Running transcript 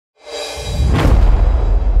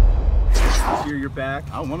your back.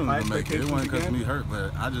 I wanted them to make it. It wasn't because of me hurt,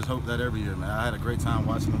 but I just hope that every year, man. I had a great time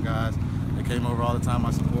watching them guys. They came over all the time.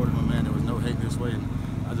 I supported them, man. There was no hate this way. And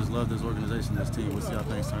I just love this organization, this team. We'll see how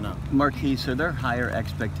things turn out. Maurkice, are there higher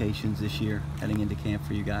expectations this year heading into camp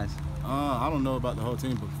for you guys? I don't know about the whole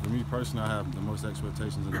team, but for me personally, I have the most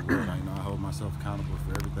expectations in the world. I hold myself accountable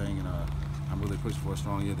for everything, and I'm really pushing for a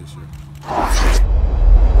strong year this year.